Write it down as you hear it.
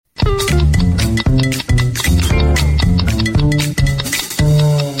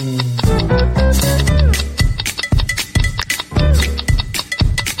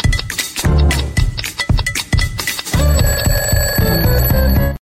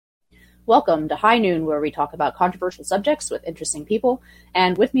Welcome to High Noon, where we talk about controversial subjects with interesting people.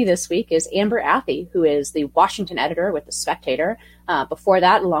 And with me this week is Amber Athey, who is the Washington editor with The Spectator. Before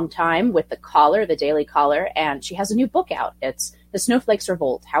that, a long time with The Caller, the Daily Caller, and she has a new book out. It's The Snowflakes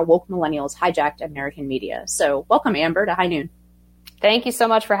Revolt, How Woke Millennials Hijacked American Media. So welcome, Amber, to High Noon. Thank you so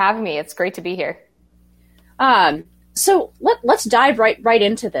much for having me. It's great to be here. So let's dive right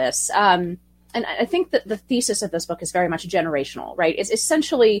into this. And I think that the thesis of this book is very much generational, right? It's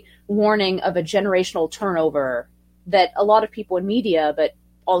essentially warning of a generational turnover that a lot of people in media, but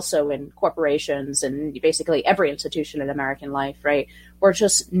also in corporations and basically every institution in American life, right, we're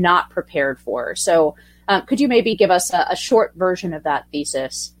just not prepared for. So could you maybe give us a short version of that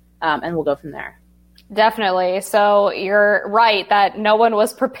thesis, and we'll go from there? Definitely. So you're right that no one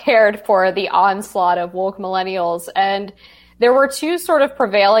was prepared for the onslaught of woke millennials. And there were two sort of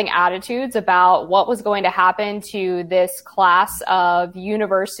prevailing attitudes about what was going to happen to this class of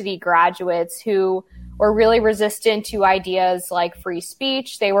university graduates who were really resistant to ideas like free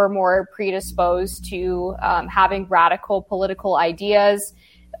speech. They were more predisposed to having radical political ideas.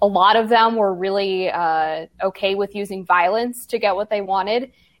 A lot of them were really okay with using violence to get what they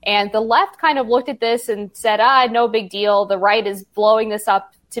wanted. And the left kind of looked at this and said, no big deal. The right is blowing this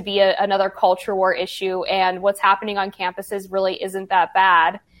up to be another culture war issue, and what's happening on campuses really isn't that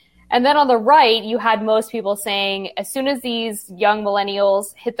bad. And then on the right, you had most people saying, as soon as these young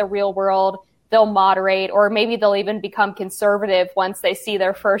millennials hit the real world, they'll moderate, or maybe they'll even become conservative once they see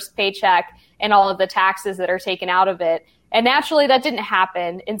their first paycheck and all of the taxes that are taken out of it. And naturally, that didn't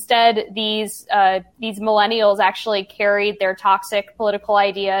happen. Instead, these millennials actually carried their toxic political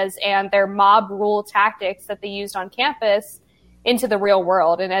ideas and their mob rule tactics that they used on campus into the real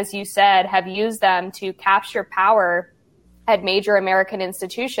world. And as you said, have used them to capture power at major American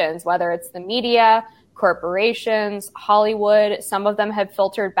institutions, whether it's the media, corporations, Hollywood. Some of them have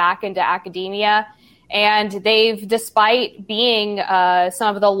filtered back into academia. And they've, despite being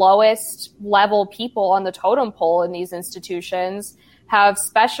some of the lowest level people on the totem pole in these institutions, have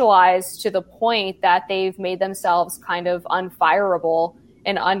specialized to the point that they've made themselves kind of unfireable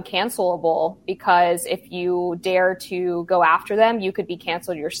and uncancelable, because if you dare to go after them, you could be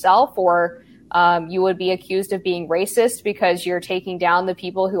canceled yourself, or you would be accused of being racist because you're taking down the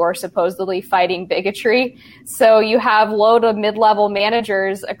people who are supposedly fighting bigotry. So you have low to mid-level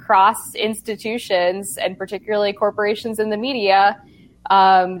managers across institutions, and particularly corporations in the media,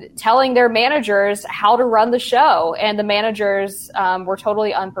 telling their managers how to run the show. And the managers were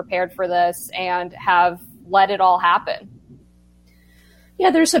totally unprepared for this and have let it all happen. Yeah,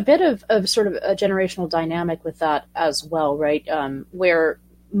 there's a bit of sort of a generational dynamic with that as well, right? Where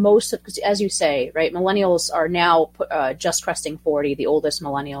most of, as you say, right, millennials are now just cresting 40, the oldest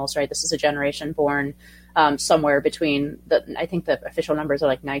millennials, right? This is a generation born somewhere between, I think the official numbers are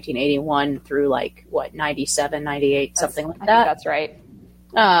like 1981 through 97, 98, something like that. I think that's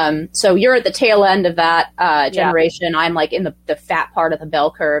right. So you're at the tail end of that generation. Yeah. I'm like in the fat part of the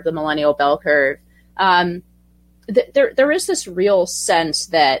bell curve, the millennial bell curve. There is this real sense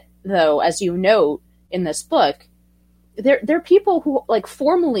that, though, as you note in this book, there are people who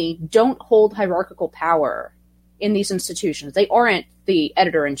formally don't hold hierarchical power in these institutions. They aren't the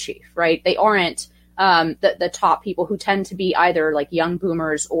editor-in-chief, right? They aren't the top people, who tend to be either young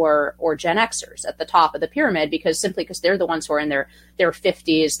boomers or Gen Xers at the top of the pyramid, because they're the ones who are in their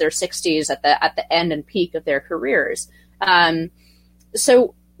 50s, their 60s at the end and peak of their careers.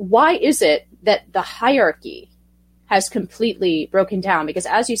 So why is it that the hierarchy has completely broken down? Because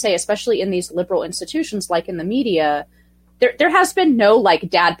as you say, especially in these liberal institutions, like in the media, there has been no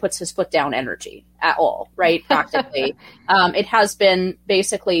dad puts his foot down energy at all, right? Practically. It has been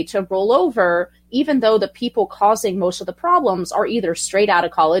basically to roll over, even though the people causing most of the problems are either straight out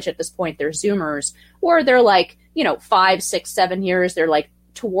of college at this point, they're Zoomers, or they're 5, 6, 7 years, they're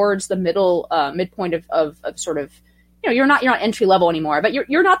towards the midpoint of sort of, you're not entry level anymore, but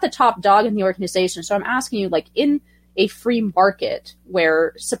you're not the top dog in the organization. So I'm asking you, in a free market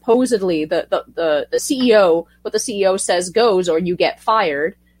where supposedly the CEO, what the CEO says goes, or you get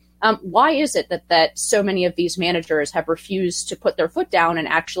fired, why is it that so many of these managers have refused to put their foot down and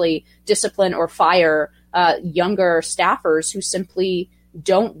actually discipline or fire younger staffers who simply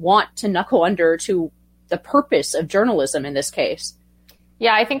don't want to knuckle under to the purpose of journalism in this case?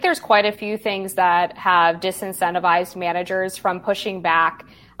 Yeah, I think there's quite a few things that have disincentivized managers from pushing back.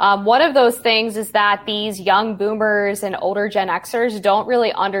 One of those things is that these young boomers and older Gen Xers don't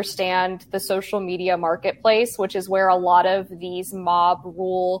really understand the social media marketplace, which is where a lot of these mob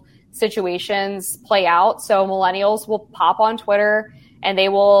rule situations play out. So millennials will pop on Twitter and they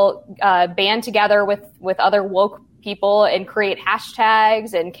will band together with other woke people and create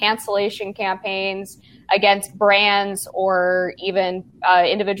hashtags and cancellation campaigns against brands or even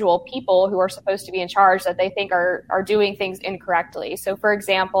individual people who are supposed to be in charge that they think are doing things incorrectly. So, for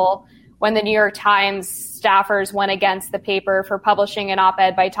example, when the New York Times staffers went against the paper for publishing an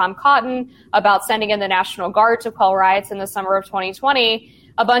op-ed by Tom Cotton about sending in the National Guard to quell riots in the summer of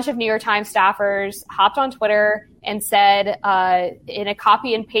 2020, a bunch of New York Times staffers hopped on Twitter and said in a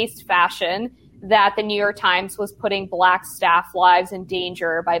copy and paste fashion that the New York Times was putting Black staff lives in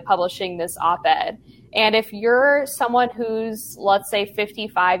danger by publishing this op-ed. And if you're someone who's, let's say,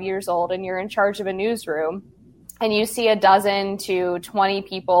 55 years old and you're in charge of a newsroom and you see a dozen to 20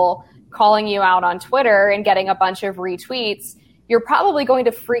 people calling you out on Twitter and getting a bunch of retweets, you're probably going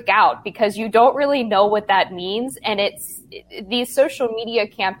to freak out because you don't really know what that means. And these social media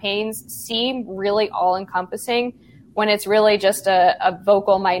campaigns seem really all-encompassing when it's really just a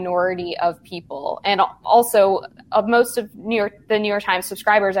vocal minority of people. And also, most of the New York Times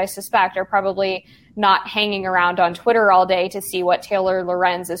subscribers, I suspect, are probably not hanging around on Twitter all day to see what Taylor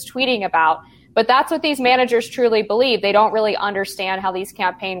Lorenz is tweeting about. But that's what these managers truly believe. They don't really understand how these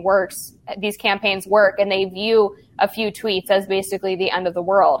campaigns work, and they view a few tweets as basically the end of the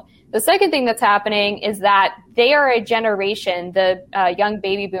world. The second thing that's happening is that they are a generation, the young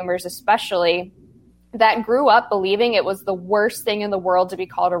baby boomers especially, that grew up believing it was the worst thing in the world to be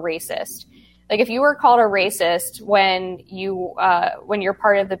called a racist. Like, if you were called a racist when you're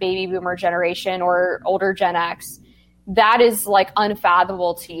part of the baby boomer generation or older Gen X, that is like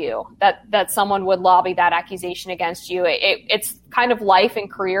unfathomable to you, that someone would lobby that accusation against you. It's kind of life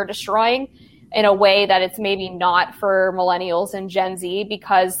and career destroying in a way that it's maybe not for millennials and Gen Z,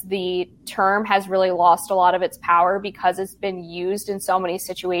 because the term has really lost a lot of its power because it's been used in so many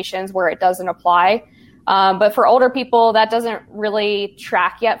situations where it doesn't apply. But for older people, that doesn't really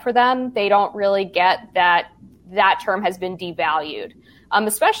track yet for them. They don't really get that term has been devalued,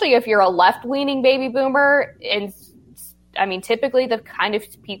 especially if you're a left-leaning baby boomer. And I mean, typically the kind of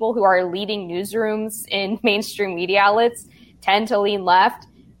people who are leading newsrooms in mainstream media outlets tend to lean left.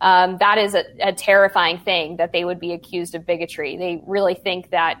 That is a terrifying thing, that they would be accused of bigotry. They really think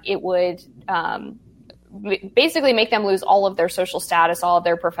that it would basically make them lose all of their social status, all of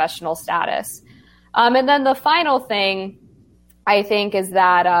their professional status. And then the final thing, I think, is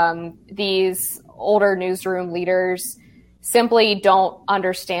that these older newsroom leaders simply don't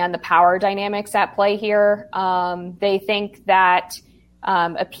understand the power dynamics at play here. They think that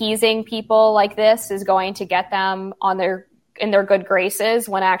appeasing people like this is going to get them in their good graces,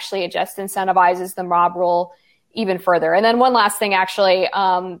 when actually it just incentivizes the mob rule even further. And then one last thing, actually,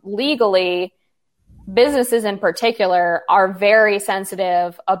 legally, businesses in particular are very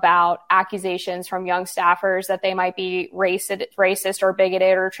sensitive about accusations from young staffers that they might be racist or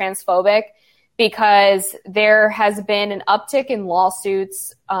bigoted or transphobic, because there has been an uptick in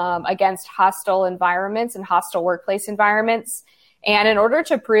lawsuits against hostile environments and hostile workplace environments. And in order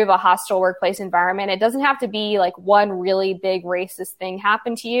to prove a hostile workplace environment, it doesn't have to be like one really big racist thing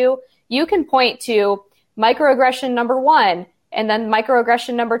happened to you. You can point to microaggression number 1, and then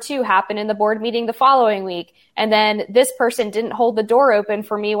microaggression number 2 happened in the board meeting the following week. And then this person didn't hold the door open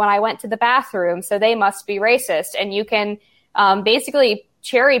for me when I went to the bathroom, so they must be racist. And you can basically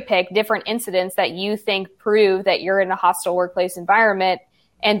cherry pick different incidents that you think prove that you're in a hostile workplace environment.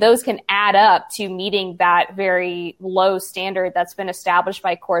 And those can add up to meeting that very low standard that's been established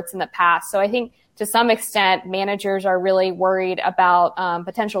by courts in the past. So I think to some extent, managers are really worried about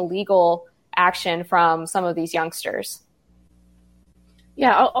potential legal action from some of these youngsters.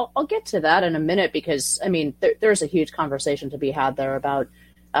 Yeah, I'll get to that in a minute, because, I mean, there's a huge conversation to be had there about,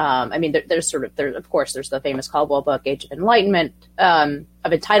 there's of course, there's the famous Caldwell book, Age of Enlightenment, of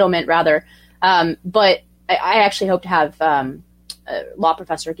Entitlement, rather. But I actually hope to have law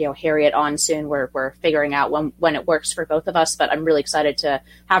professor Gail Harriet on soon. We're figuring out when it works for both of us, but I'm really excited to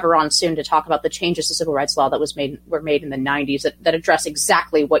have her on soon to talk about the changes to civil rights law that were made in the 90s that address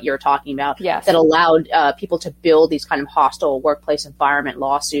exactly what you're talking about. Yes. That allowed people to build these kind of hostile workplace environment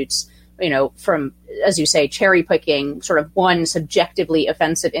lawsuits, from, as you say, cherry picking sort of one subjectively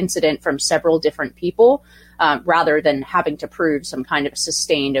offensive incident from several different people, rather than having to prove some kind of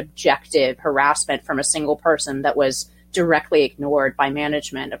sustained objective harassment from a single person that was directly ignored by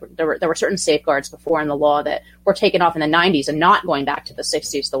management. There were certain safeguards before in the law that were taken off in the 90s and not going back to the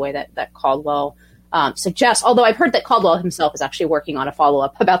 60s the way that Caldwell suggests. Although I've heard that Caldwell himself is actually working on a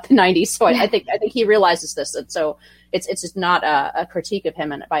follow-up about the 90s, so I think he realizes this, and so it's just not a critique of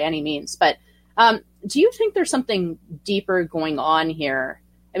him by any means. But do you think there's something deeper going on here?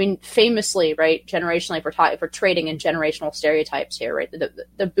 I mean, famously, right, generationally, if we're trading in generational stereotypes here, right,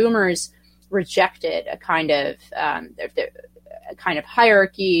 the boomers rejected a kind of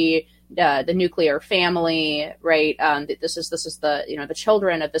hierarchy, the nuclear family, right? This is the the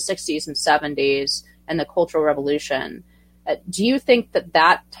children of the 60s and 70s and the Cultural Revolution. Do you think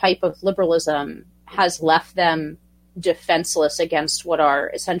that type of liberalism has left them defenseless against what are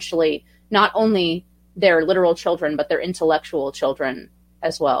essentially not only their literal children, but their intellectual children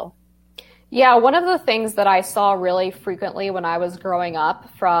as well? Yeah, one of the things that I saw really frequently when I was growing up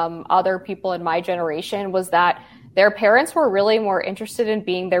from other people in my generation was that their parents were really more interested in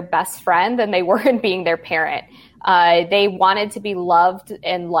being their best friend than they were in being their parent. They wanted to be loved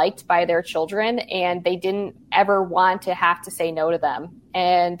and liked by their children, and they didn't ever want to have to say no to them.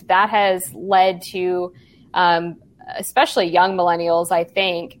 And that has led to, especially young millennials, I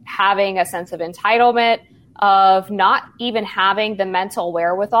think, having a sense of entitlement, of not even having the mental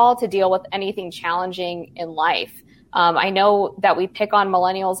wherewithal to deal with anything challenging in life. I know that we pick on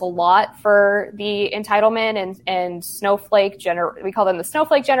millennials a lot for the entitlement and snowflake we call them the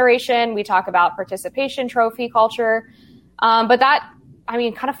snowflake generation. We talk about participation trophy culture. But that,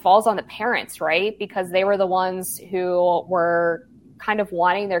 kind of falls on the parents, right? Because they were the ones who were kind of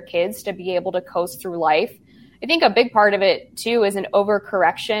wanting their kids to be able to coast through life. I think a big part of it, too, is an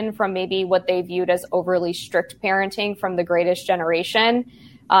overcorrection from maybe what they viewed as overly strict parenting from the greatest generation.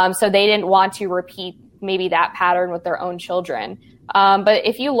 So they didn't want to repeat maybe that pattern with their own children. But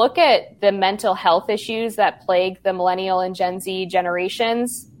if you look at the mental health issues that plague the millennial and Gen Z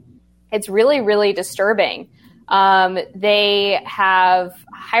generations, it's really, really disturbing. They have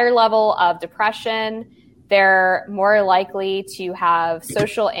a higher level of depression. They're more likely to have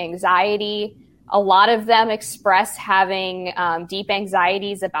social anxiety. A lot of them express having deep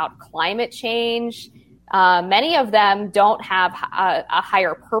anxieties about climate change. Many of them don't have a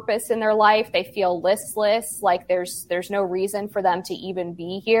higher purpose in their life. They feel listless, like there's no reason for them to even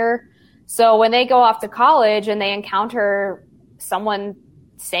be here. So when they go off to college and they encounter someone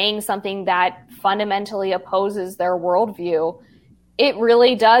saying something that fundamentally opposes their worldview, it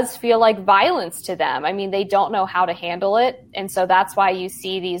really does feel like violence to them. They don't know how to handle it. And so that's why you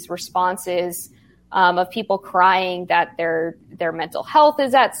see these responses of people crying that their mental health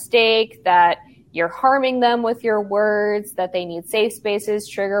is at stake, that you're harming them with your words, that they need safe spaces,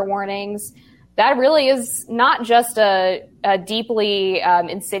 trigger warnings. That really is not just a deeply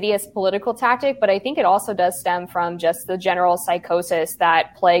insidious political tactic, but I think it also does stem from just the general psychosis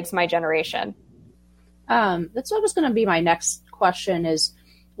that plagues my generation. That's what was going to be my next question, is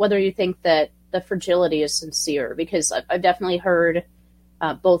whether you think that the fragility is sincere, because I've definitely heard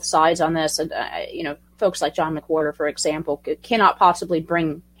both sides on this. And, folks like John McWhorter, for example, cannot possibly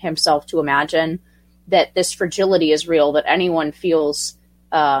bring himself to imagine that this fragility is real, that anyone feels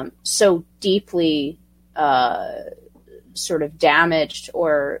so deeply sort of damaged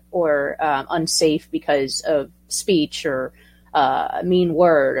or unsafe because of speech or a mean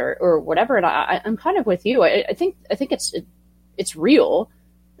word or whatever. And I'm kind of with you. I think it's real.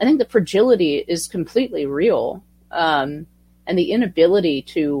 I think the fragility is completely real. And the inability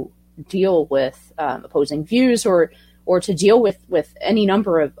to deal with opposing views or to deal with any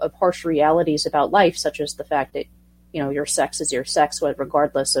number of harsh realities about life, such as the fact that, your sex is your sex,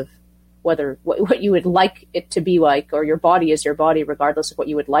 regardless of whether what you would like it to be like, or your body is your body, regardless of what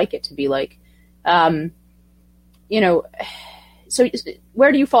you would like it to be like. So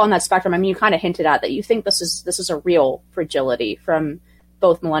where do you fall on that spectrum? You kind of hinted at that you think this is a real fragility from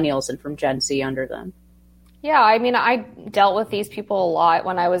both millennials and from Gen Z under them. Yeah, I dealt with these people a lot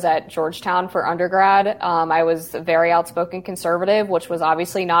when I was at Georgetown for undergrad. I was a very outspoken conservative, which was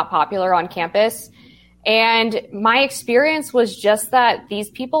obviously not popular on campus. And my experience was just that these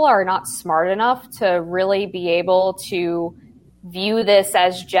people are not smart enough to really be able to view this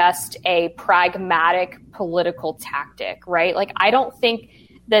as just a pragmatic political tactic, right? Like, I don't think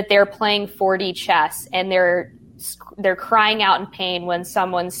that they're playing 4D chess and they're crying out in pain when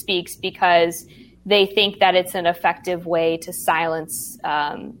someone speaks because they think that it's an effective way to silence,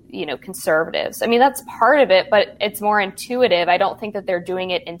 conservatives. That's part of it, but it's more intuitive. I don't think that they're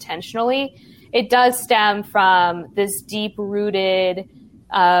doing it intentionally. It does stem from this deep-rooted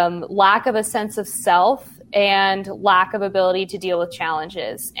lack of a sense of self and lack of ability to deal with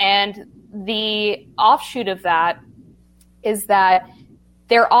challenges. And the offshoot of that is that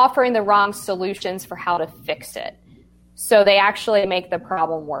they're offering the wrong solutions for how to fix it. So they actually make the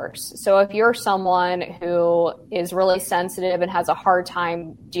problem worse. So if you're someone who is really sensitive and has a hard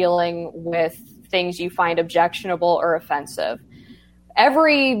time dealing with things you find objectionable or offensive,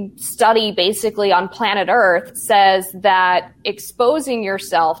 every study basically on planet Earth says that exposing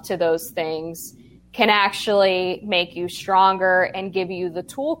yourself to those things can actually make you stronger and give you the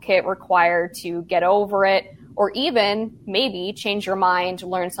toolkit required to get over it, or even maybe change your mind,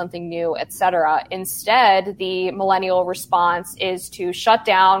 learn something new, etc. Instead, the millennial response is to shut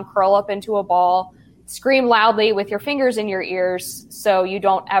down, curl up into a ball, scream loudly with your fingers in your ears so you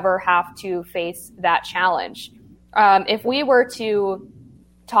don't ever have to face that challenge. If we were to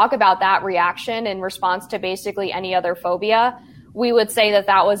talk about that reaction in response to basically any other phobia, we would say that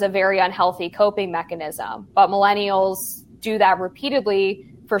that was a very unhealthy coping mechanism. But millennials do that repeatedly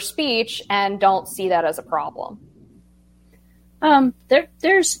for speech and don't see that as a problem.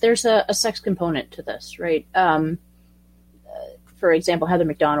 There's a sex component to this, right? For example, Heather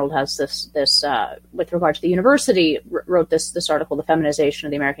McDonald has this with regard to the university, wrote this article, The Feminization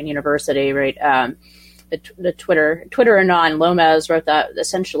of the American University, right? The Twitter Anon Lomez wrote that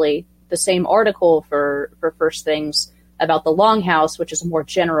essentially the same article for First Things about the Longhouse, which is a more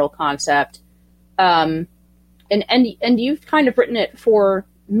general concept. And you've kind of written it for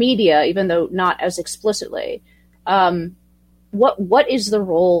media, even though not as explicitly. What is the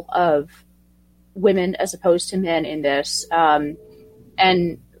role of women as opposed to men in this?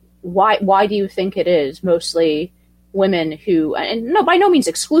 And why do you think it is mostly women who, and no, by no means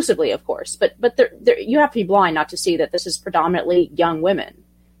exclusively, of course, but you have to be blind not to see that this is predominantly young women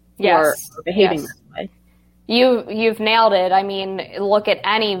who are behaving this way. You've nailed it. I mean, look at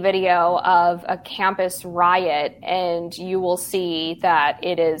any video of a campus riot and you will see that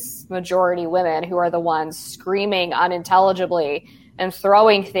it is majority women who are the ones screaming unintelligibly and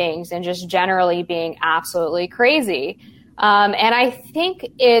throwing things and just generally being absolutely crazy. And I think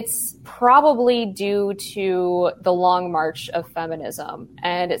it's probably due to the long march of feminism.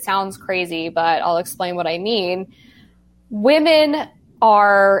 And it sounds crazy, but I'll explain what I mean. Women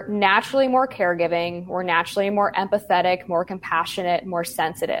are naturally more caregiving, we're naturally more empathetic, more compassionate, more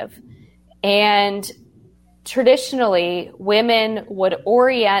sensitive. And traditionally, women would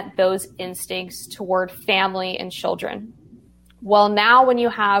orient those instincts toward family and children. Well, now when you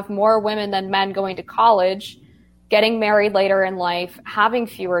have more women than men going to college, getting married later in life, having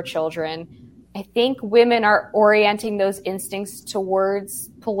fewer children, I think women are orienting those instincts towards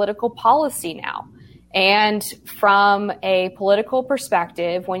political policy now. And from a political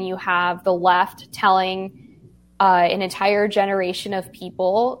perspective, when you have the left telling an entire generation of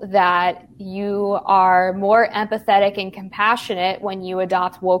people that you are more empathetic and compassionate when you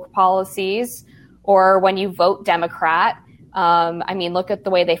adopt woke policies or when you vote Democrat. I mean, look at the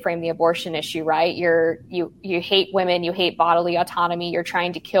way they frame the abortion issue, right? You hate women, you hate bodily autonomy, you're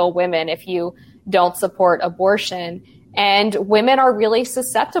trying to kill women if you don't support abortion. And women are really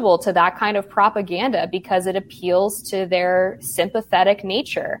susceptible to that kind of propaganda because it appeals to their sympathetic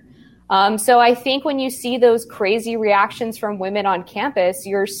nature. So I think when you see those crazy reactions from women on campus,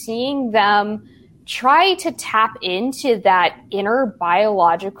 you're seeing them try to tap into that inner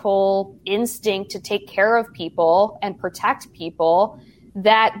biological instinct to take care of people and protect people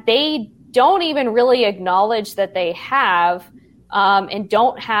that they don't even really acknowledge that they have, and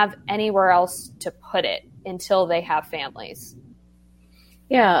don't have anywhere else to put it until they have families.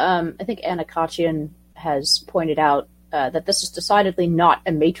 Yeah, I think Anna Kachian has pointed out that this is decidedly not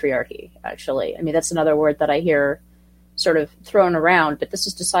a matriarchy, actually. I mean, that's another word that I hear sort of thrown around, but this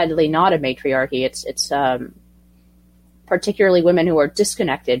is decidedly not a matriarchy. It's particularly women who are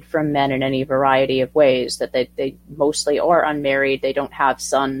disconnected from men in any variety of ways, that they mostly are unmarried, they don't have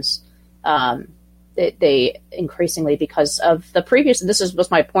sons. They increasingly, because of the previous,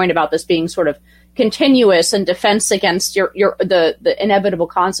 was my point about this being sort of continuous and defense against the inevitable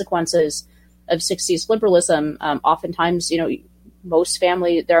consequences of 60s liberalism. Oftentimes, most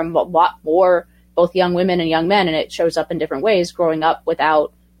family, there are a lot more both young women and young men, and it shows up in different ways, growing up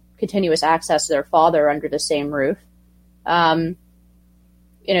without continuous access to their father under the same roof.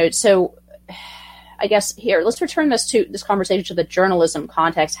 So I guess here, let's return this conversation to the journalism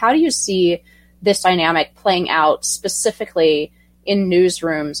context. How do you see this dynamic playing out specifically in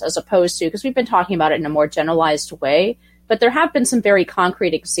newsrooms as opposed to, because we've been talking about it in a more generalized way, but there have been some very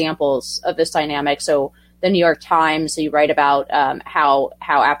concrete examples of this dynamic. So the New York Times, you write about how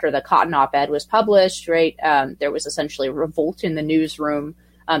after the Cotton op-ed was published, right, there was essentially a revolt in the newsroom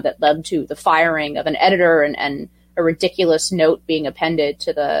that led to the firing of an editor and a ridiculous note being appended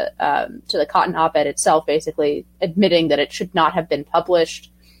to the Cotton op-ed itself, basically admitting that it should not have been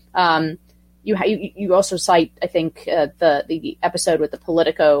published. You also cite, I think, the episode with the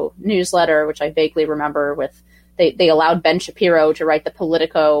Politico newsletter, which I vaguely remember. With they allowed Ben Shapiro to write the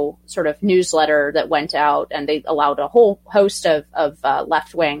Politico sort of newsletter that went out, and they allowed a whole host of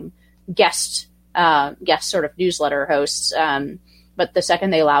left wing guest sort of newsletter hosts. but the second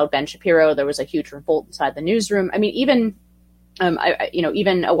they allowed Ben Shapiro, there was a huge revolt inside the newsroom. I mean, even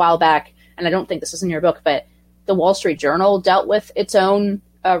even a while back, and I don't think this is in your book, but the Wall Street Journal dealt with its own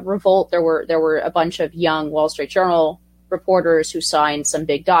revolt. There were a bunch of young Wall Street Journal reporters who signed some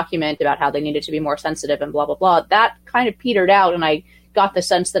big document about how they needed to be more sensitive and blah, blah, blah. That kind of petered out, and I got the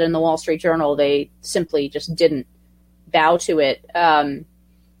sense that in the Wall Street Journal, they simply just didn't bow to it.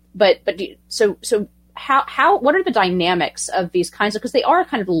 So how what are the dynamics of these kinds of, because they are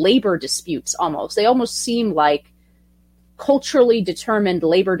kind of labor disputes almost. They almost seem like culturally determined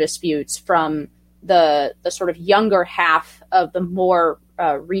labor disputes from the sort of younger half of the more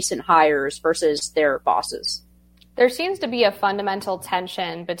recent hires versus their bosses. There seems to be a fundamental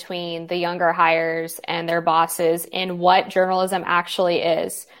tension between the younger hires and their bosses in what journalism actually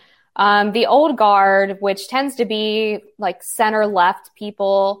is. The old guard, which tends to be like center-left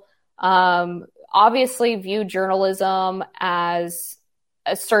people, obviously view journalism as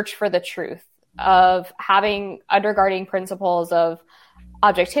a search for the truth, of having undergirding principles of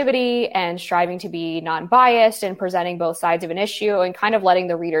objectivity and striving to be non-biased and presenting both sides of an issue and kind of letting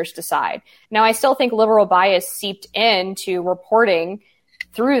the readers decide. Now, I still think liberal bias seeped into reporting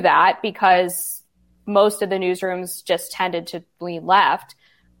through that because most of the newsrooms just tended to lean left.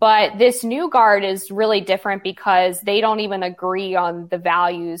 But this new guard is really different because they don't even agree on the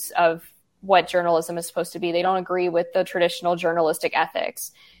values of what journalism is supposed to be. They don't agree with the traditional journalistic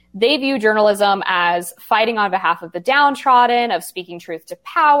ethics. They view journalism as fighting on behalf of the downtrodden, of speaking truth to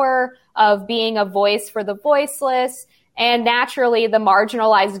power, of being a voice for the voiceless, and naturally the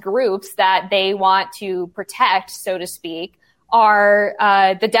marginalized groups that they want to protect, so to speak, are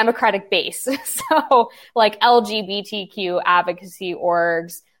the Democratic base. So like LGBTQ advocacy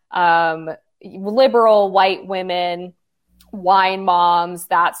orgs, liberal white women, wine moms,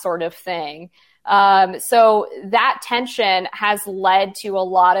 that sort of thing. So that tension has led to a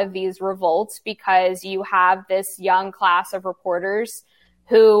lot of these revolts because you have this young class of reporters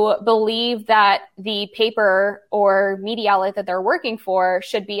who believe that the paper or media outlet that they're working for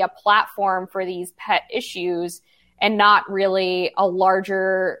should be a platform for these pet issues and not really a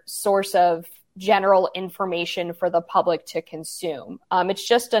larger source of general information for the public to consume. It's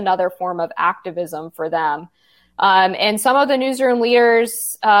just another form of activism for them. And some of the newsroom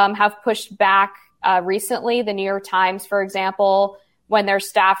leaders have pushed back recently. The New York Times, for example, when their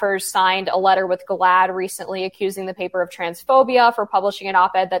staffers signed a letter with GLAAD recently accusing the paper of transphobia for publishing an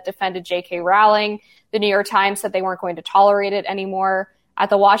op-ed that defended J.K. Rowling, the New York Times said they weren't going to tolerate it anymore. At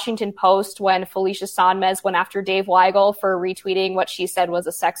the Washington Post, when Felicia Sonmez went after Dave Weigel for retweeting what she said was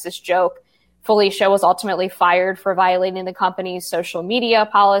a sexist joke, Felicia was ultimately fired for violating the company's social media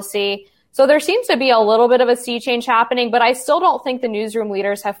policy. So there seems to be a little bit of a sea change happening, but I still don't think the newsroom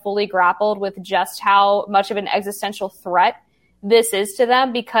leaders have fully grappled with just how much of an existential threat this is to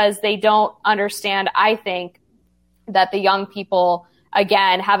them, because they don't understand, I think, that the young people,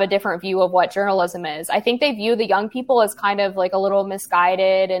 again, have a different view of what journalism is. I think they view the young people as kind of like a little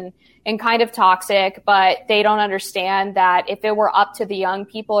misguided and kind of toxic, but they don't understand that if it were up to the young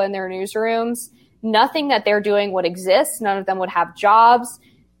people in their newsrooms, nothing that they're doing would exist. None of them would have jobs.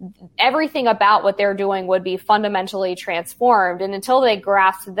 Everything about what they're doing would be fundamentally transformed. And until they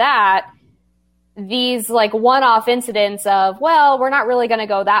grasp that, these like one-off incidents of, well, we're not really going to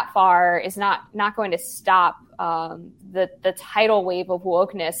go that far is not going to stop the tidal wave of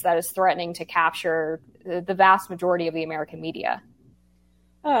wokeness that is threatening to capture the vast majority of the American media.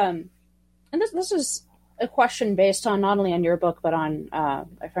 And this is a question based on not only on your book, but on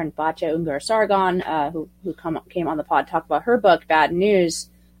my friend Batya Ungar Sargon, who came on the pod to talk about her book, Bad News,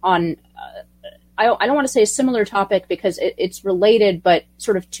 on, I don't want to say a similar topic because it's related, but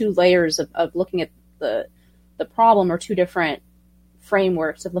sort of two layers of looking at the problem, or two different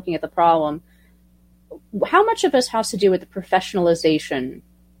frameworks of looking at the problem. How much of this has to do with the professionalization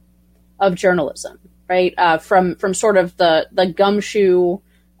of journalism, right? From sort of the gumshoe,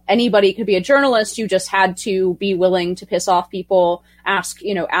 anybody could be a journalist. You just had to be willing to piss off people, ask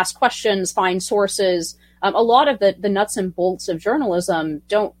questions, find sources. A lot of the nuts and bolts of journalism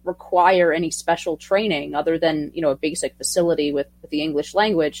don't require any special training other than, a basic facility with the English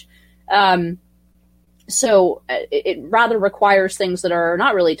language. So it rather requires things that are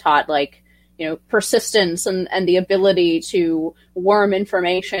not really taught, like, persistence and the ability to worm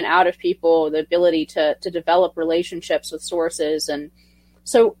information out of people, the ability to develop relationships with sources. And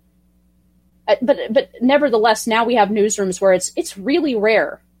so, but nevertheless, now we have newsrooms where it's really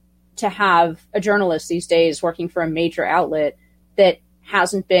rare to have a journalist these days working for a major outlet that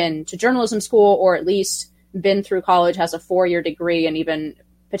hasn't been to journalism school, or at least been through college, has a 4-year degree, and even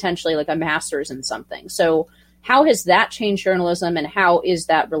potentially like a master's in something. So how has that changed journalism, and how is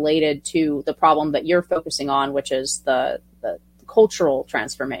that related to the problem that you're focusing on, which is the cultural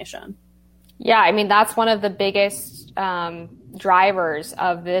transformation? Yeah, I mean, that's one of the biggest drivers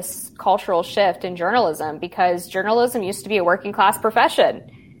of this cultural shift in journalism, because journalism used to be a working class profession.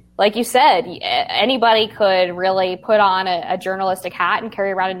 Like you said, anybody could really put on a journalistic hat and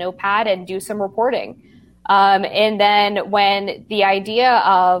carry around a notepad and do some reporting. And then when the idea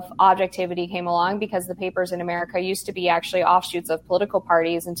of objectivity came along, because the papers in America used to be actually offshoots of political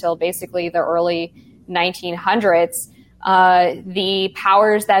parties until basically the early 1900s, the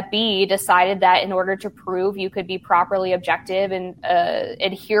powers that be decided that in order to prove you could be properly objective and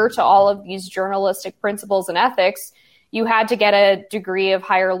adhere to all of these journalistic principles and ethics, you had to get a degree of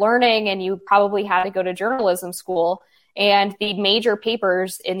higher learning, and you probably had to go to journalism school. And the major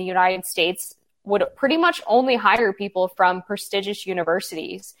papers in the United States would pretty much only hire people from prestigious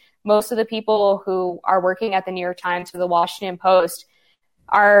universities. Most of the people who are working at the New York Times or the Washington Post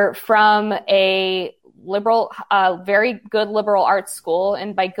are from a liberal, very good liberal arts school.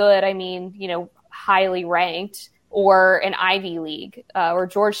 And by good, I mean, highly ranked, or an Ivy League, or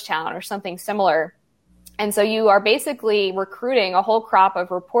Georgetown or something similar. And so you are basically recruiting a whole crop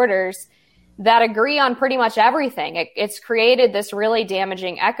of reporters that agree on pretty much everything. It's created this really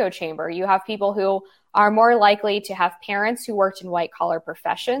damaging echo chamber. You have people who are more likely to have parents who worked in white collar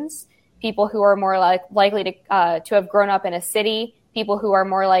professions, people who are more likely to have grown up in a city, people who are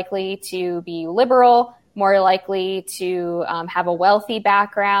more likely to be liberal, more likely to have a wealthy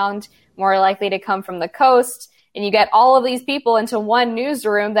background, more likely to come from the coast. And you get all of these people into one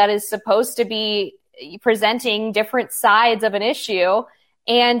newsroom that is supposed to be presenting different sides of an issue,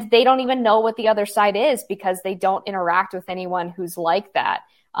 and they don't even know what the other side is because they don't interact with anyone who's like that.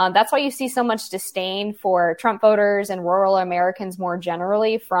 That's why you see so much disdain for Trump voters and rural Americans more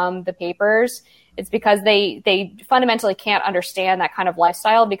generally from the papers. It's because they fundamentally can't understand that kind of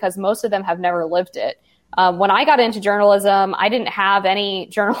lifestyle, because most of them have never lived it. When I got into journalism, I didn't have any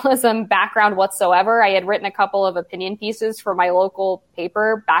journalism background whatsoever. I had written a couple of opinion pieces for my local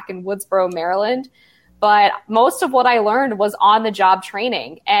paper back in Woodsboro, Maryland. But most of what I learned was on the job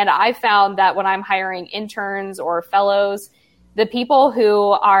training. And I found that when I'm hiring interns or fellows, the people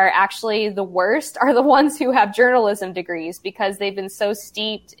who are actually the worst are the ones who have journalism degrees, because they've been so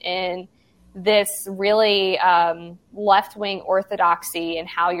steeped in this really left-wing orthodoxy in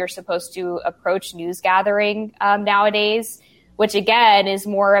how you're supposed to approach news gathering nowadays, which again is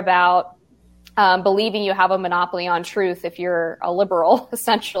more about believing you have a monopoly on truth if you're a liberal,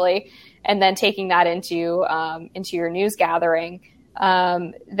 essentially, and then taking that into your news gathering.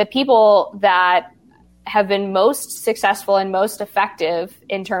 The people that have been most successful and most effective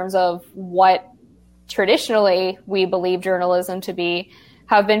in terms of what traditionally we believe journalism to be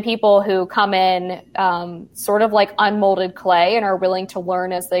have been people who come in sort of like unmolded clay and are willing to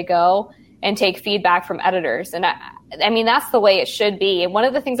learn as they go and take feedback from editors. And I mean, that's the way it should be. And one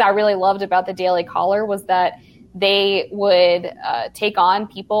of the things I really loved about the Daily Caller was that they would take on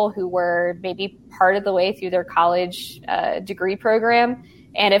people who were maybe part of the way through their college degree program.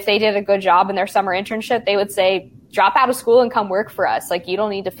 And if they did a good job in their summer internship, they would say, drop out of school and come work for us. Like, you don't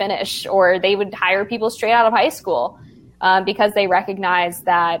need to finish. Or they would hire people straight out of high school because they recognize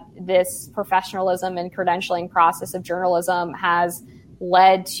that this professionalism and credentialing process of journalism has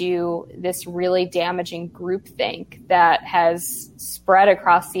led to this really damaging groupthink that has spread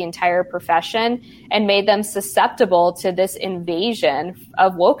across the entire profession and made them susceptible to this invasion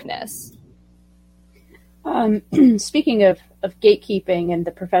of wokeness. Speaking of gatekeeping and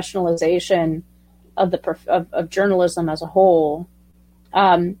the professionalization of journalism as a whole,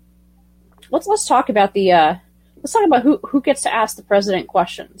 let's talk about who gets to ask the president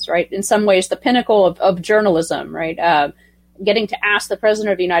questions, right? In some ways, the pinnacle of journalism, right? Getting to ask the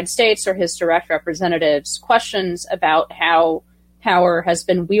president of the United States or his direct representatives questions about how power has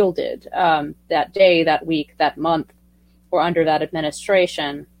been wielded that day, that week, that month, or under that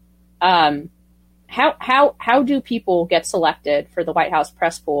administration. How do people get selected for the White House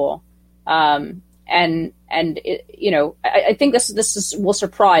press pool? I think this will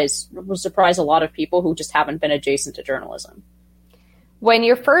surprise a lot of people who just haven't been adjacent to journalism. When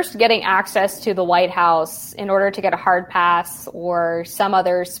you're first getting access to the White House in order to get a hard pass or some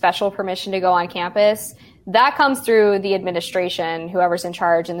other special permission to go on campus, that comes through the administration, whoever's in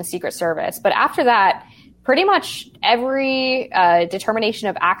charge in the Secret Service. But after that, pretty much every determination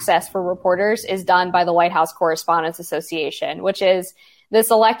of access for reporters is done by the White House Correspondents Association, which is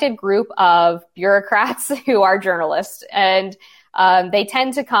this elected group of bureaucrats who are journalists. And they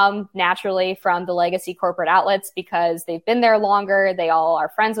tend to come naturally from the legacy corporate outlets because they've been there longer. They all are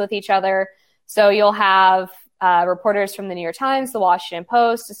friends with each other. So you'll have reporters from the New York Times, the Washington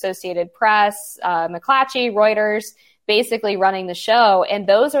Post, Associated Press, McClatchy, Reuters, basically running the show. And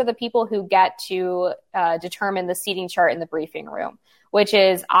those are the people who get to determine the seating chart in the briefing room, which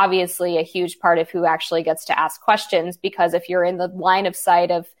is obviously a huge part of who actually gets to ask questions, because if you're in the line of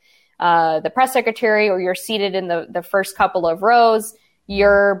sight of the press secretary, or you're seated in the first couple of rows,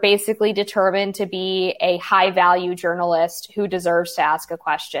 you're basically determined to be a high value journalist who deserves to ask a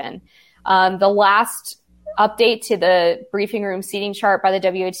question. The last update to the briefing room seating chart by the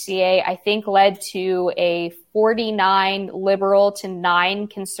WHCA, I think, led to a 49 liberal to 9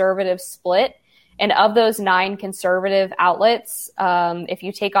 conservative split. And of those 9 conservative outlets, if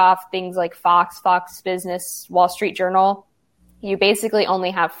you take off things like Fox Business, Wall Street Journal, you basically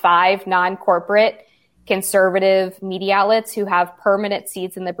only have 5 non-corporate conservative media outlets who have permanent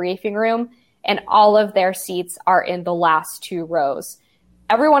seats in the briefing room, and all of their seats are in the last 2 rows.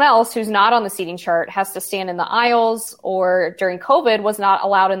 Everyone else who's not on the seating chart has to stand in the aisles, or during COVID was not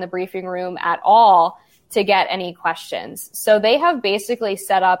allowed in the briefing room at all to get any questions. So they have basically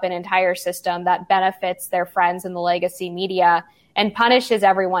set up an entire system that benefits their friends in the legacy media and punishes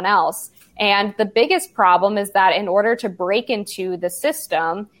everyone else. And the biggest problem is that in order to break into the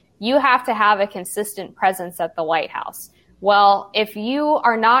system, you have to have a consistent presence at the White House. Well, if you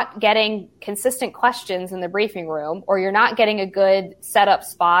are not getting consistent questions in the briefing room, or you're not getting a good setup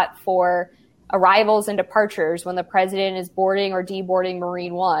spot for arrivals and departures when the president is boarding or deboarding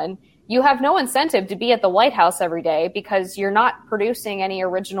Marine One, you have no incentive to be at the White House every day, because you're not producing any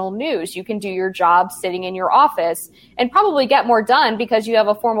original news. You can do your job sitting in your office and probably get more done because you have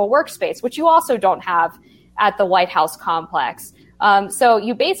a formal workspace, which you also don't have at the White House complex. So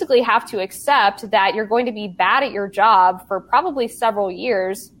you basically have to accept that you're going to be bad at your job for probably several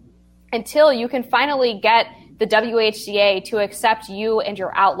years until you can finally get the WHCA to accept you and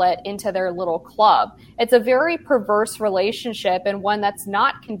your outlet into their little club. It's a very perverse relationship, and one that's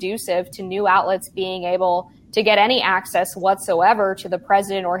not conducive to new outlets being able to get any access whatsoever to the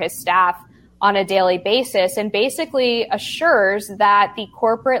president or his staff on a daily basis, and basically assures that the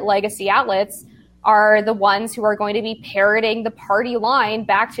corporate legacy outlets are the ones who are going to be parroting the party line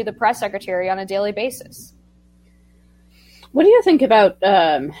back to the press secretary on a daily basis. What do you think about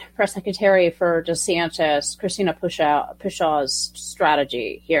press secretary for DeSantis, Christina Pushaw's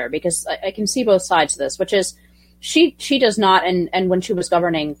strategy here? Because I can see both sides of this, which is she does not, and when she was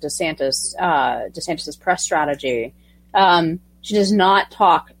governing DeSantis's press strategy, she does not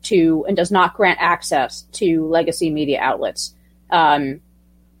talk to and does not grant access to legacy media outlets. On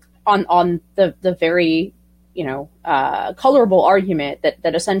the very, colorable argument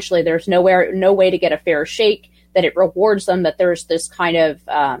that essentially there's no way to get a fair shake, that it rewards them, that there's this kind of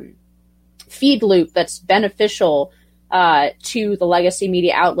feed loop that's beneficial to the legacy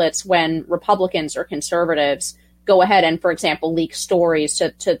media outlets when Republicans or conservatives go ahead and, for example, leak stories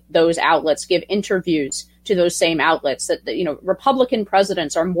to those outlets, give interviews to those same outlets. That Republican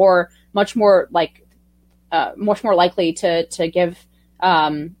presidents are much more likely to give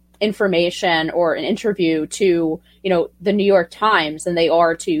information or an interview to, the New York Times than they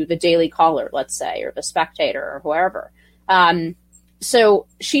are to the Daily Caller, let's say, or the Spectator or whoever. So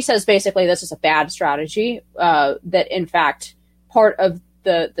she says basically this is a bad strategy, that in fact part of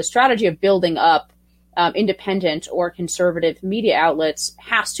the strategy of building up independent or conservative media outlets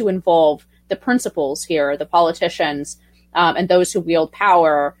has to involve the principals here, the politicians, and those who wield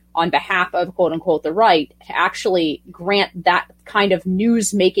power on behalf of, quote unquote, the right, to actually grant that kind of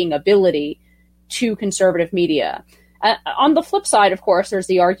news-making ability to conservative media. On the flip side, of course, there's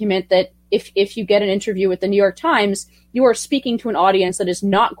the argument that if you get an interview with the New York Times, you are speaking to an audience that is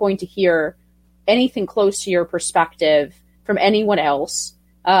not going to hear anything close to your perspective from anyone else.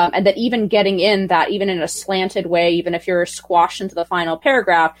 And that even getting in that, even in a slanted way, even if you're squashed into the final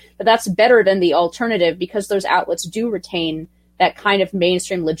paragraph, that's better than the alternative, because those outlets do retain that kind of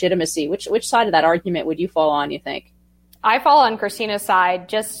mainstream legitimacy. Which side of that argument would you fall on, you think? I fall on Christina's side.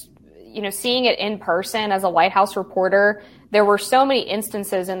 Just, seeing it in person as a White House reporter, there were so many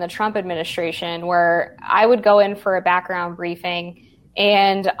instances in the Trump administration where I would go in for a background briefing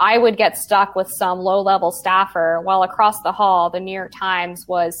and I would get stuck with some low-level staffer while across the hall, the New York Times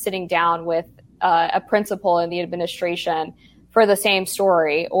was sitting down with a principal in the administration for the same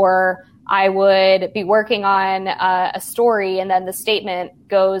story. Or I would be working on a story and then the statement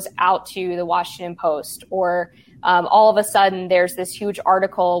goes out to the Washington Post, or all of a sudden there's this huge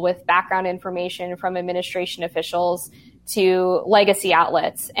article with background information from administration officials to legacy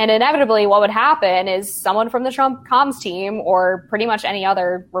outlets. And inevitably what would happen is someone from the Trump comms team, or pretty much any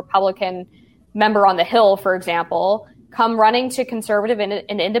other Republican member on the Hill, for example, come running to conservative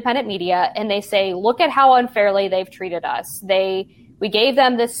and independent media, and they say, look at how unfairly they've treated us. We gave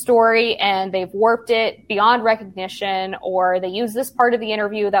them this story and they've warped it beyond recognition, or they used this part of the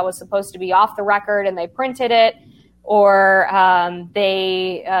interview that was supposed to be off the record and they printed it, or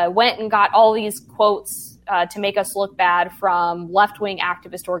they went and got all these quotes to make us look bad from left-wing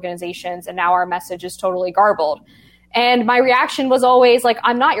activist organizations, and now our message is totally garbled. And my reaction was always like,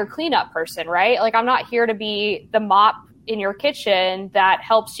 I'm not your cleanup person, right? Like, I'm not here to be the mop in your kitchen that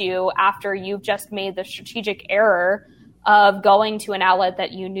helps you after you've just made the strategic error of going to an outlet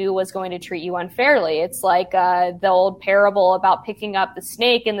that you knew was going to treat you unfairly. It's like the old parable about picking up the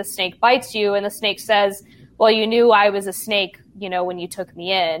snake and the snake bites you and the snake says, well, you knew I was a snake, when you took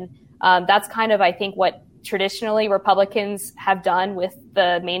me in. That's kind of, I think, what traditionally Republicans have done with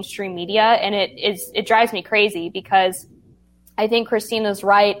the mainstream media. And it drives me crazy, because I think Christina's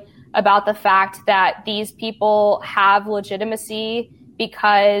right about the fact that these people have legitimacy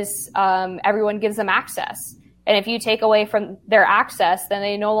because everyone gives them access. And if you take away from their access, then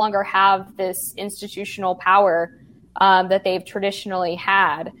they no longer have this institutional power that they've traditionally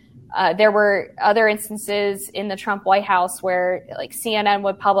had. There were other instances in the Trump White House where, like, CNN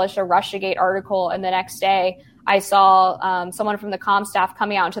would publish a Russiagate article, and the next day I saw someone from the comm staff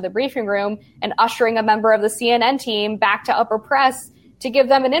coming out into the briefing room and ushering a member of the CNN team back to upper press to give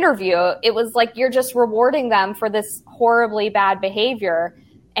them an interview. It was like, you're just rewarding them for this horribly bad behavior.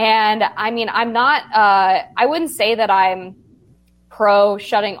 And I mean, I'm not, I wouldn't say that I'm pro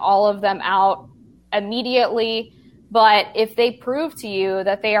shutting all of them out immediately, but if they prove to you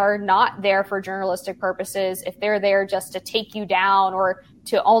that they are not there for journalistic purposes, if they're there just to take you down or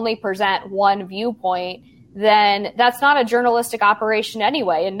to only present one viewpoint, then that's not a journalistic operation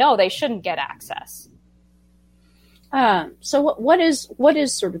anyway. And no, they shouldn't get access. So what is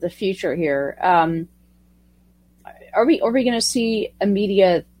sort of the future here? Are we going to see a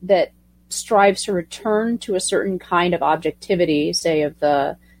media that strives to return to a certain kind of objectivity, say of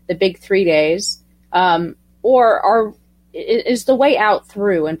the big 3 days, or is the way out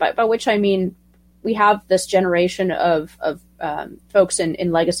through? And by which I mean, we have this generation of folks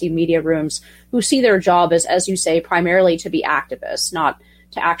in legacy media rooms who see their job as you say, primarily to be activists, not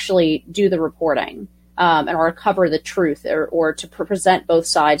to actually do the reporting or cover the truth or to present both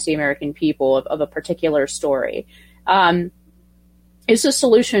sides to the American people of a particular story. Is a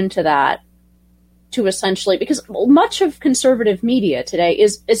solution to that to essentially, because much of conservative media today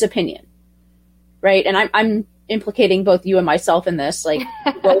is opinion, right? And I'm implicating both you and myself in this. Like,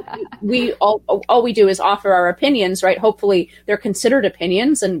 well, all we do is offer our opinions, right? Hopefully they're considered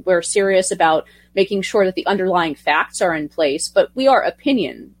opinions, and we're serious about making sure that the underlying facts are in place. But we are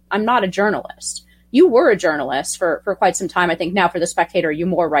opinion. I'm not a journalist. You were a journalist for quite some time. I think now for The Spectator, you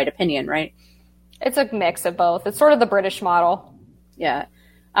more write opinion, right? It's a mix of both. It's sort of the British model. Yeah.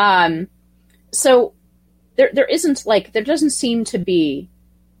 So there doesn't seem to be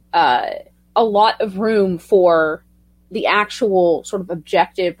a lot of room for the actual sort of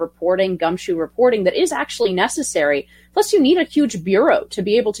objective reporting, gumshoe reporting that is actually necessary. Plus, you need a huge bureau to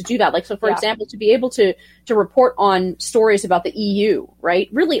be able to do that. Like, so for example, to be able to report on stories about the EU, right?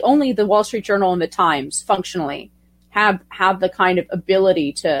 Really only the Wall Street Journal and the Times functionally have the kind of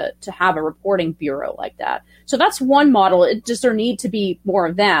ability to have a reporting bureau like that. So that's one model. Does there need to be more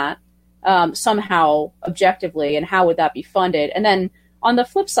of that somehow objectively, and how would that be funded? And then on the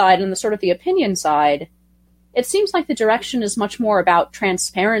flip side, and the sort of the opinion side, it seems like the direction is much more about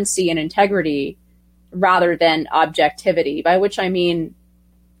transparency and integrity rather than objectivity, by which I mean,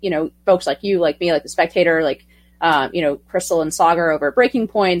 folks like you, like me, like The Spectator, like Crystal and Sagar over at Breaking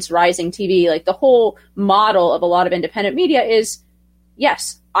Point's, Rising TV, like the whole model of a lot of independent media is,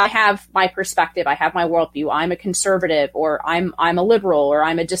 yes, I have my perspective, I have my worldview, I'm a conservative, or I'm a liberal, or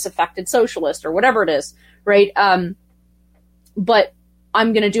I'm a disaffected socialist, or whatever it is, right? But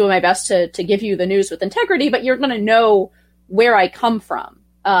I'm going to do my best to give you the news with integrity, but you're going to know where I come from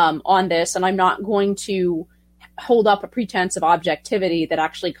on this, and I'm not going to hold up a pretense of objectivity that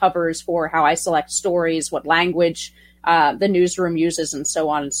actually covers for how I select stories, what language the newsroom uses, and so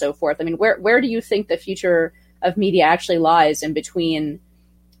on and so forth. I mean, where do you think the future of media actually lies in between,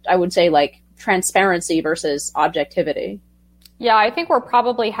 I would say, like, transparency versus objectivity? Yeah, I think we're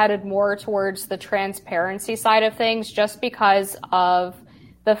probably headed more towards the transparency side of things, just because of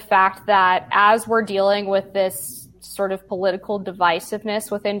the fact that as we're dealing with this sort of political divisiveness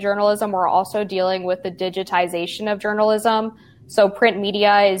within journalism, we're also dealing with the digitization of journalism. So print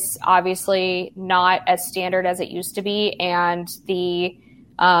media is obviously not as standard as it used to be, and the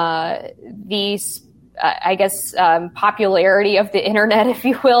popularity of the internet, if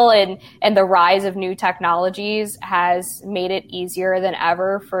you will, and the rise of new technologies has made it easier than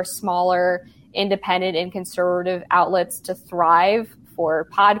ever for smaller, independent and conservative outlets to thrive, for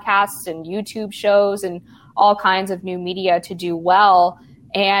podcasts and YouTube shows and all kinds of new media to do well.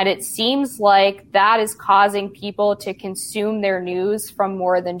 And it seems like that is causing people to consume their news from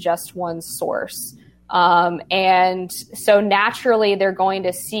more than just one source. And so naturally, they're going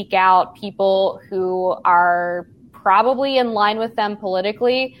to seek out people who are probably in line with them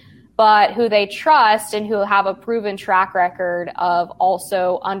politically, but who they trust and who have a proven track record of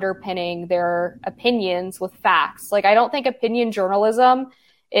also underpinning their opinions with facts. Like, I don't think opinion journalism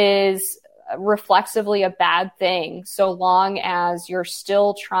is reflexively a bad thing, so long as you're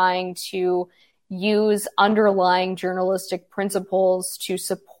still trying to use underlying journalistic principles to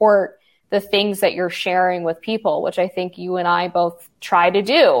support the things that you're sharing with people, which I think you and I both try to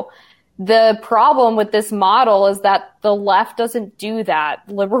do. The problem with this model is that the left doesn't do that.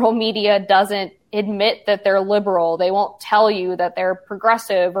 Liberal media doesn't admit that they're liberal. They won't tell you that they're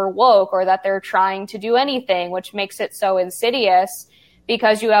progressive or woke or that they're trying to do anything, which makes it so insidious,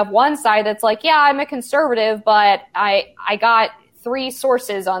 because you have one side that's like, yeah, I'm a conservative, but I got 3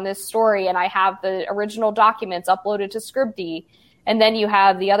 sources on this story and I have the original documents uploaded to Scribd. And then you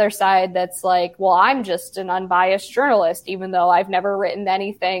have the other side that's like, well, I'm just an unbiased journalist, even though I've never written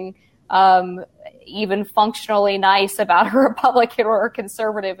anything even functionally nice about a Republican or a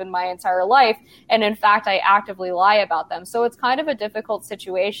conservative in my entire life. And in fact, I actively lie about them. So it's kind of a difficult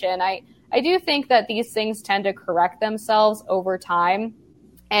situation. I do think that these things tend to correct themselves over time.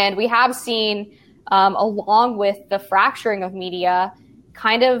 And we have seen, along with the fracturing of media,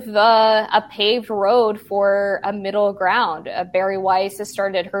 kind of a paved road for a middle ground. Bari Weiss has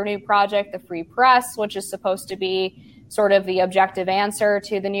started her new project, The Free Press, which is supposed to be sort of the objective answer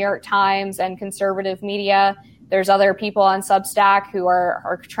to the New York Times and conservative media. There's other people on Substack who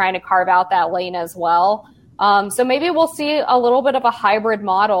are trying to carve out that lane as well. So maybe we'll see a little bit of a hybrid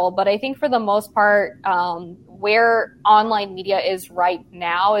model, but I think for the most part, where online media is right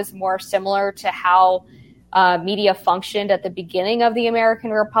now is more similar to how media functioned at the beginning of the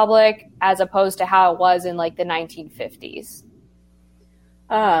American Republic, as opposed to how it was in like the 1950s.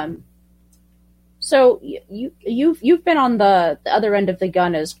 So you've been on the other end of the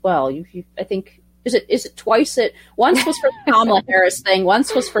gun as well. I think is it twice? Once was for the Kamala Harris thing.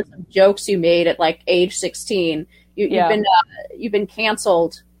 Once was for some jokes you made at like age 16. You've been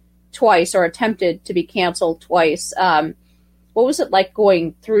canceled twice, or attempted to be canceled twice. What was it like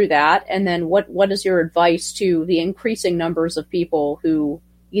going through that? And then what is your advice to the increasing numbers of people who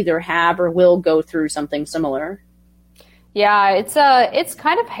either have or will go through something similar? Yeah, it's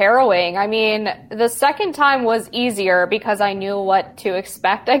kind of harrowing. I mean, the second time was easier because I knew what to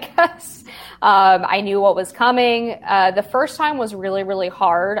expect, I guess. I knew what was coming. The first time was really, really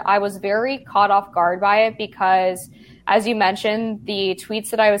hard. I was very caught off guard by it because, as you mentioned, the tweets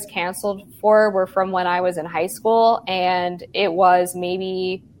that I was canceled for were from when I was in high school, and it was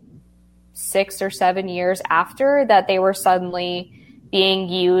maybe 6 or 7 years after that they were suddenly being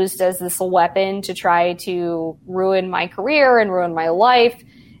used as this weapon to try to ruin my career and ruin my life.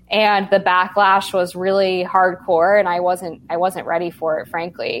 And the backlash was really hardcore, and I wasn't ready for it,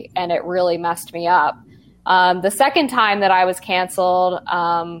 frankly, and it really messed me up. The second time that I was canceled,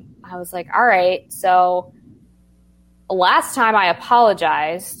 I was like, all right, so last time I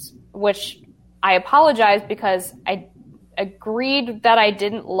apologized, which I apologized because I agreed that I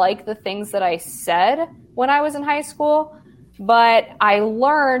didn't like the things that I said when I was in high school. But I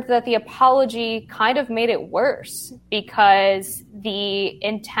learned that the apology kind of made it worse, because the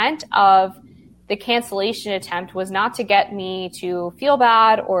intent of the cancellation attempt was not to get me to feel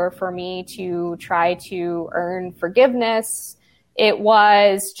bad or for me to try to earn forgiveness. It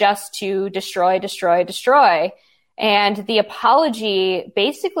was just to destroy. And the apology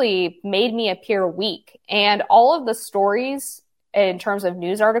basically made me appear weak. And all of the stories in terms of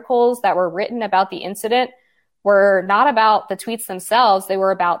news articles that were written about the incident were not about the tweets themselves. They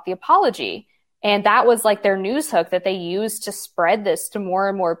were about the apology. And that was like their news hook that they used to spread this to more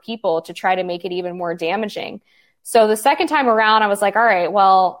and more people to try to make it even more damaging. So the second time around, I was like, all right,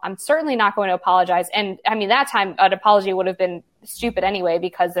 well, I'm certainly not going to apologize. And I mean, that time an apology would have been stupid anyway,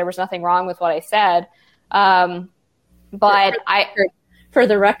 because there was nothing wrong with what I said. For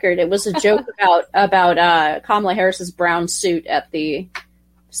the record, it was a joke about Kamala Harris's brown suit at the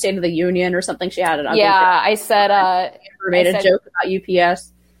State of the Union or something. She had it on. Yeah, I said a joke about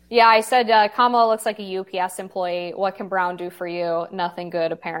UPS. Yeah, I said Kamala looks like a UPS employee. What can Brown do for you? Nothing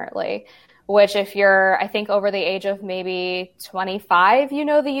good, apparently. Which, if you're, I think, over the age of maybe 25, you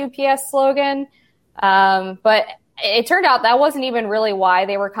know the UPS slogan. But it turned out that wasn't even really why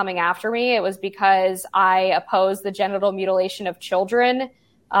they were coming after me. It was because I opposed the genital mutilation of children,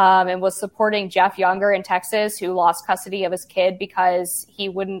 and was supporting Jeff Younger in Texas, who lost custody of his kid because he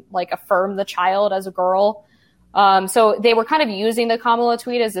wouldn't affirm the child as a girl. So they were kind of using the Kamala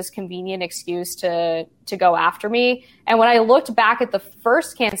tweet as this convenient excuse to go after me. And when I looked back at the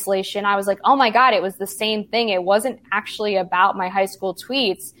first cancellation, I was like, oh my God, it was the same thing. It wasn't actually about my high school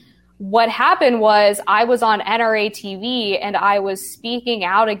tweets. What happened was I was on NRA TV and I was speaking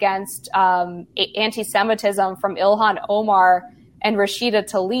out against anti-Semitism from Ilhan Omar and Rashida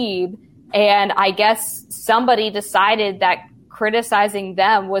Tlaib. And I guess somebody decided that criticizing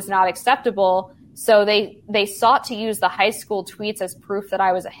them was not acceptable. So they sought to use the high school tweets as proof that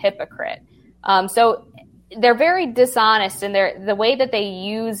I was a hypocrite. So they're very dishonest, and the way that they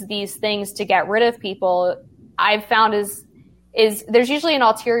use these things to get rid of people, I've found is there's usually an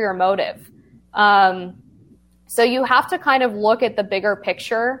ulterior motive. So you have to kind of look at the bigger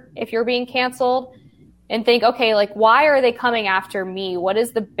picture if you're being canceled and think, okay, why are they coming after me? What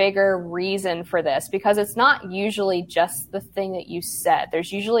is the bigger reason for this? Because it's not usually just the thing that you said.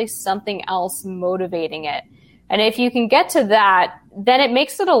 There's usually something else motivating it. And if you can get to that, then it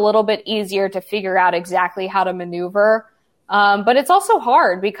makes it a little bit easier to figure out exactly how to maneuver. But it's also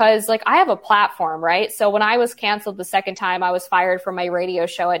hard because I have a platform, right? So when I was canceled the second time, I was fired from my radio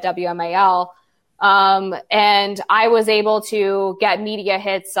show at WMAL. And I was able to get media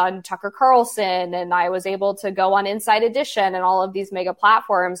hits on Tucker Carlson, and I was able to go on Inside Edition and all of these mega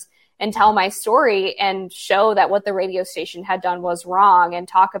platforms and tell my story and show that what the radio station had done was wrong and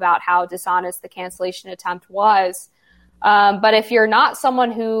talk about how dishonest the cancellation attempt was. But if you're not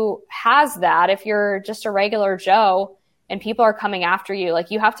someone who has that, if you're just a regular Joe and people are coming after you,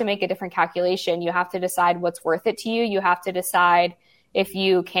 you have to make a different calculation. You have to decide what's worth it to you. You have to decide if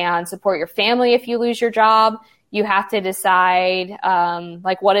you can support your family if you lose your job. You have to decide,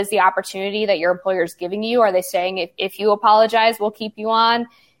 what is the opportunity that your employer is giving you? Are they saying if you apologize, we'll keep you on?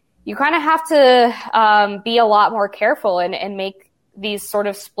 You kind of have to be a lot more careful and make these sort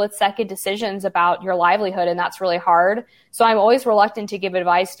of split-second decisions about your livelihood, and that's really hard. So I'm always reluctant to give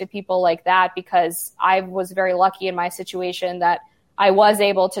advice to people like that because I was very lucky in my situation that I was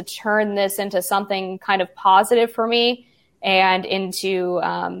able to turn this into something kind of positive for me and into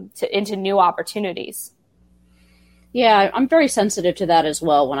new opportunities. Yeah, I'm very sensitive to that as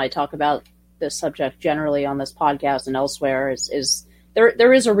well when I talk about this subject generally on this podcast and elsewhere. Is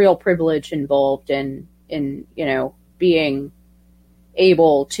there is a real privilege involved in being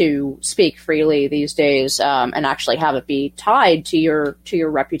able to speak freely these days, and actually have it be tied to your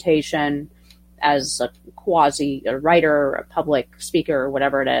reputation as a writer, a public speaker,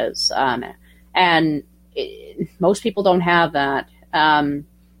 whatever it is, and most people don't have that. I'm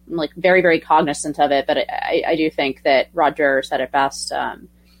very, very cognizant of it, but I do think that Roger said it best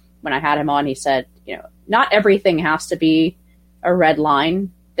when I had him on. He said, not everything has to be a red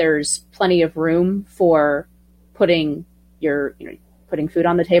line. There's plenty of room for putting food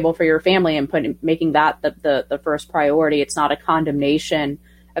on the table for your family and making that the first priority. It's not a condemnation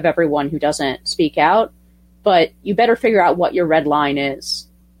of everyone who doesn't speak out, but you better figure out what your red line is.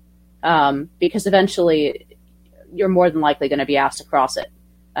 Because eventually you're more than likely going to be asked to cross it.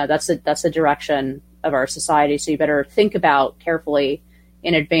 That's the direction of our society. So you better think about carefully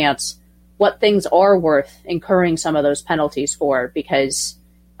in advance what things are worth incurring some of those penalties for, because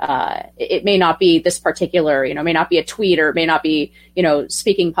it may not be this particular, may not be a tweet, or it may not be,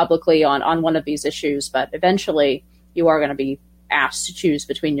 speaking publicly on one of these issues, but eventually you are going to be asked to choose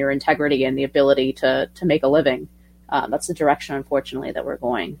between your integrity and the ability to make a living. That's the direction, unfortunately, that we're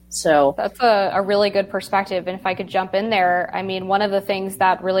going. So that's a really good perspective. And if I could jump in there, one of the things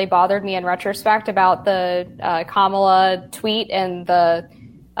that really bothered me in retrospect about the Kamala tweet and the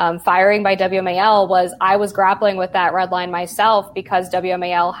firing by WMAL was I was grappling with that red line myself because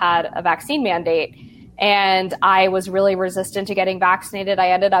WMAL had a vaccine mandate. And I was really resistant to getting vaccinated.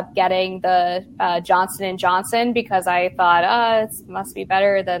 I ended up getting the Johnson & Johnson because I thought, it must be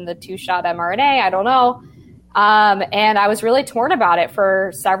better than the 2-shot mRNA. I don't know. And I was really torn about it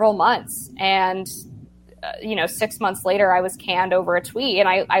for several months. And, 6 months later, I was canned over a tweet. And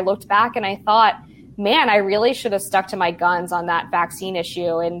I looked back and I thought, man, I really should have stuck to my guns on that vaccine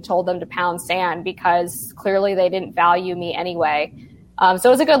issue and told them to pound sand because clearly they didn't value me anyway. So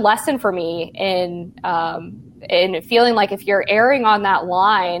it was a good lesson for me in feeling like if you're erring on that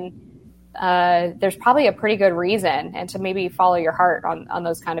line, there's probably a pretty good reason, and to maybe follow your heart on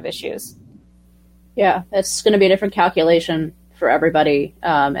those kind of issues. Yeah, it's going to be a different calculation for everybody.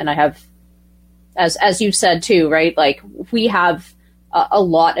 And I have, as you said too, right? We have a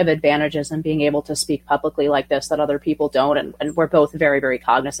lot of advantages in being able to speak publicly like this that other people don't. And we're both very, very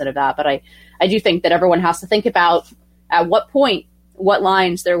cognizant of that. But I do think that everyone has to think about at what point, what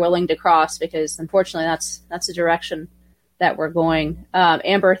lines they're willing to cross, because unfortunately that's the direction that we're going.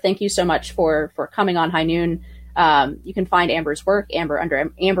 Amber, thank you so much for coming on High Noon. You can find Amber's work,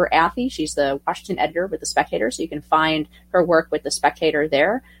 under Amber Athey. She's the Washington editor with The Spectator, so you can find her work with The Spectator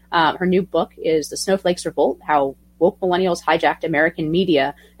there. Her new book is The Snowflakes Revolt, How Woke Millennials Hijacked American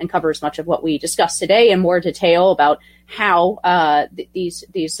Media, and covers much of what we discussed today in more detail about how these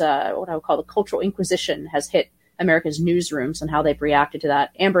what I would call the cultural inquisition has hit America's newsrooms and how they've reacted to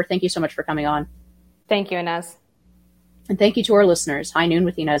that. Amber, thank you so much for coming on. Thank you, Inez. And thank you to our listeners. High Noon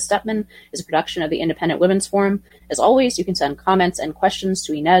with Inez Stepman is a production of the Independent Women's Forum. As always, you can send comments and questions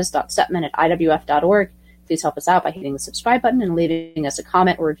to inez.stepman@iwf.org. Please help us out by hitting the subscribe button and leaving us a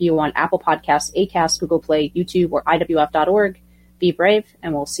comment or review on Apple Podcasts, Acast, Google Play, YouTube, or iwf.org. Be brave,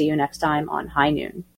 and we'll see you next time on High Noon.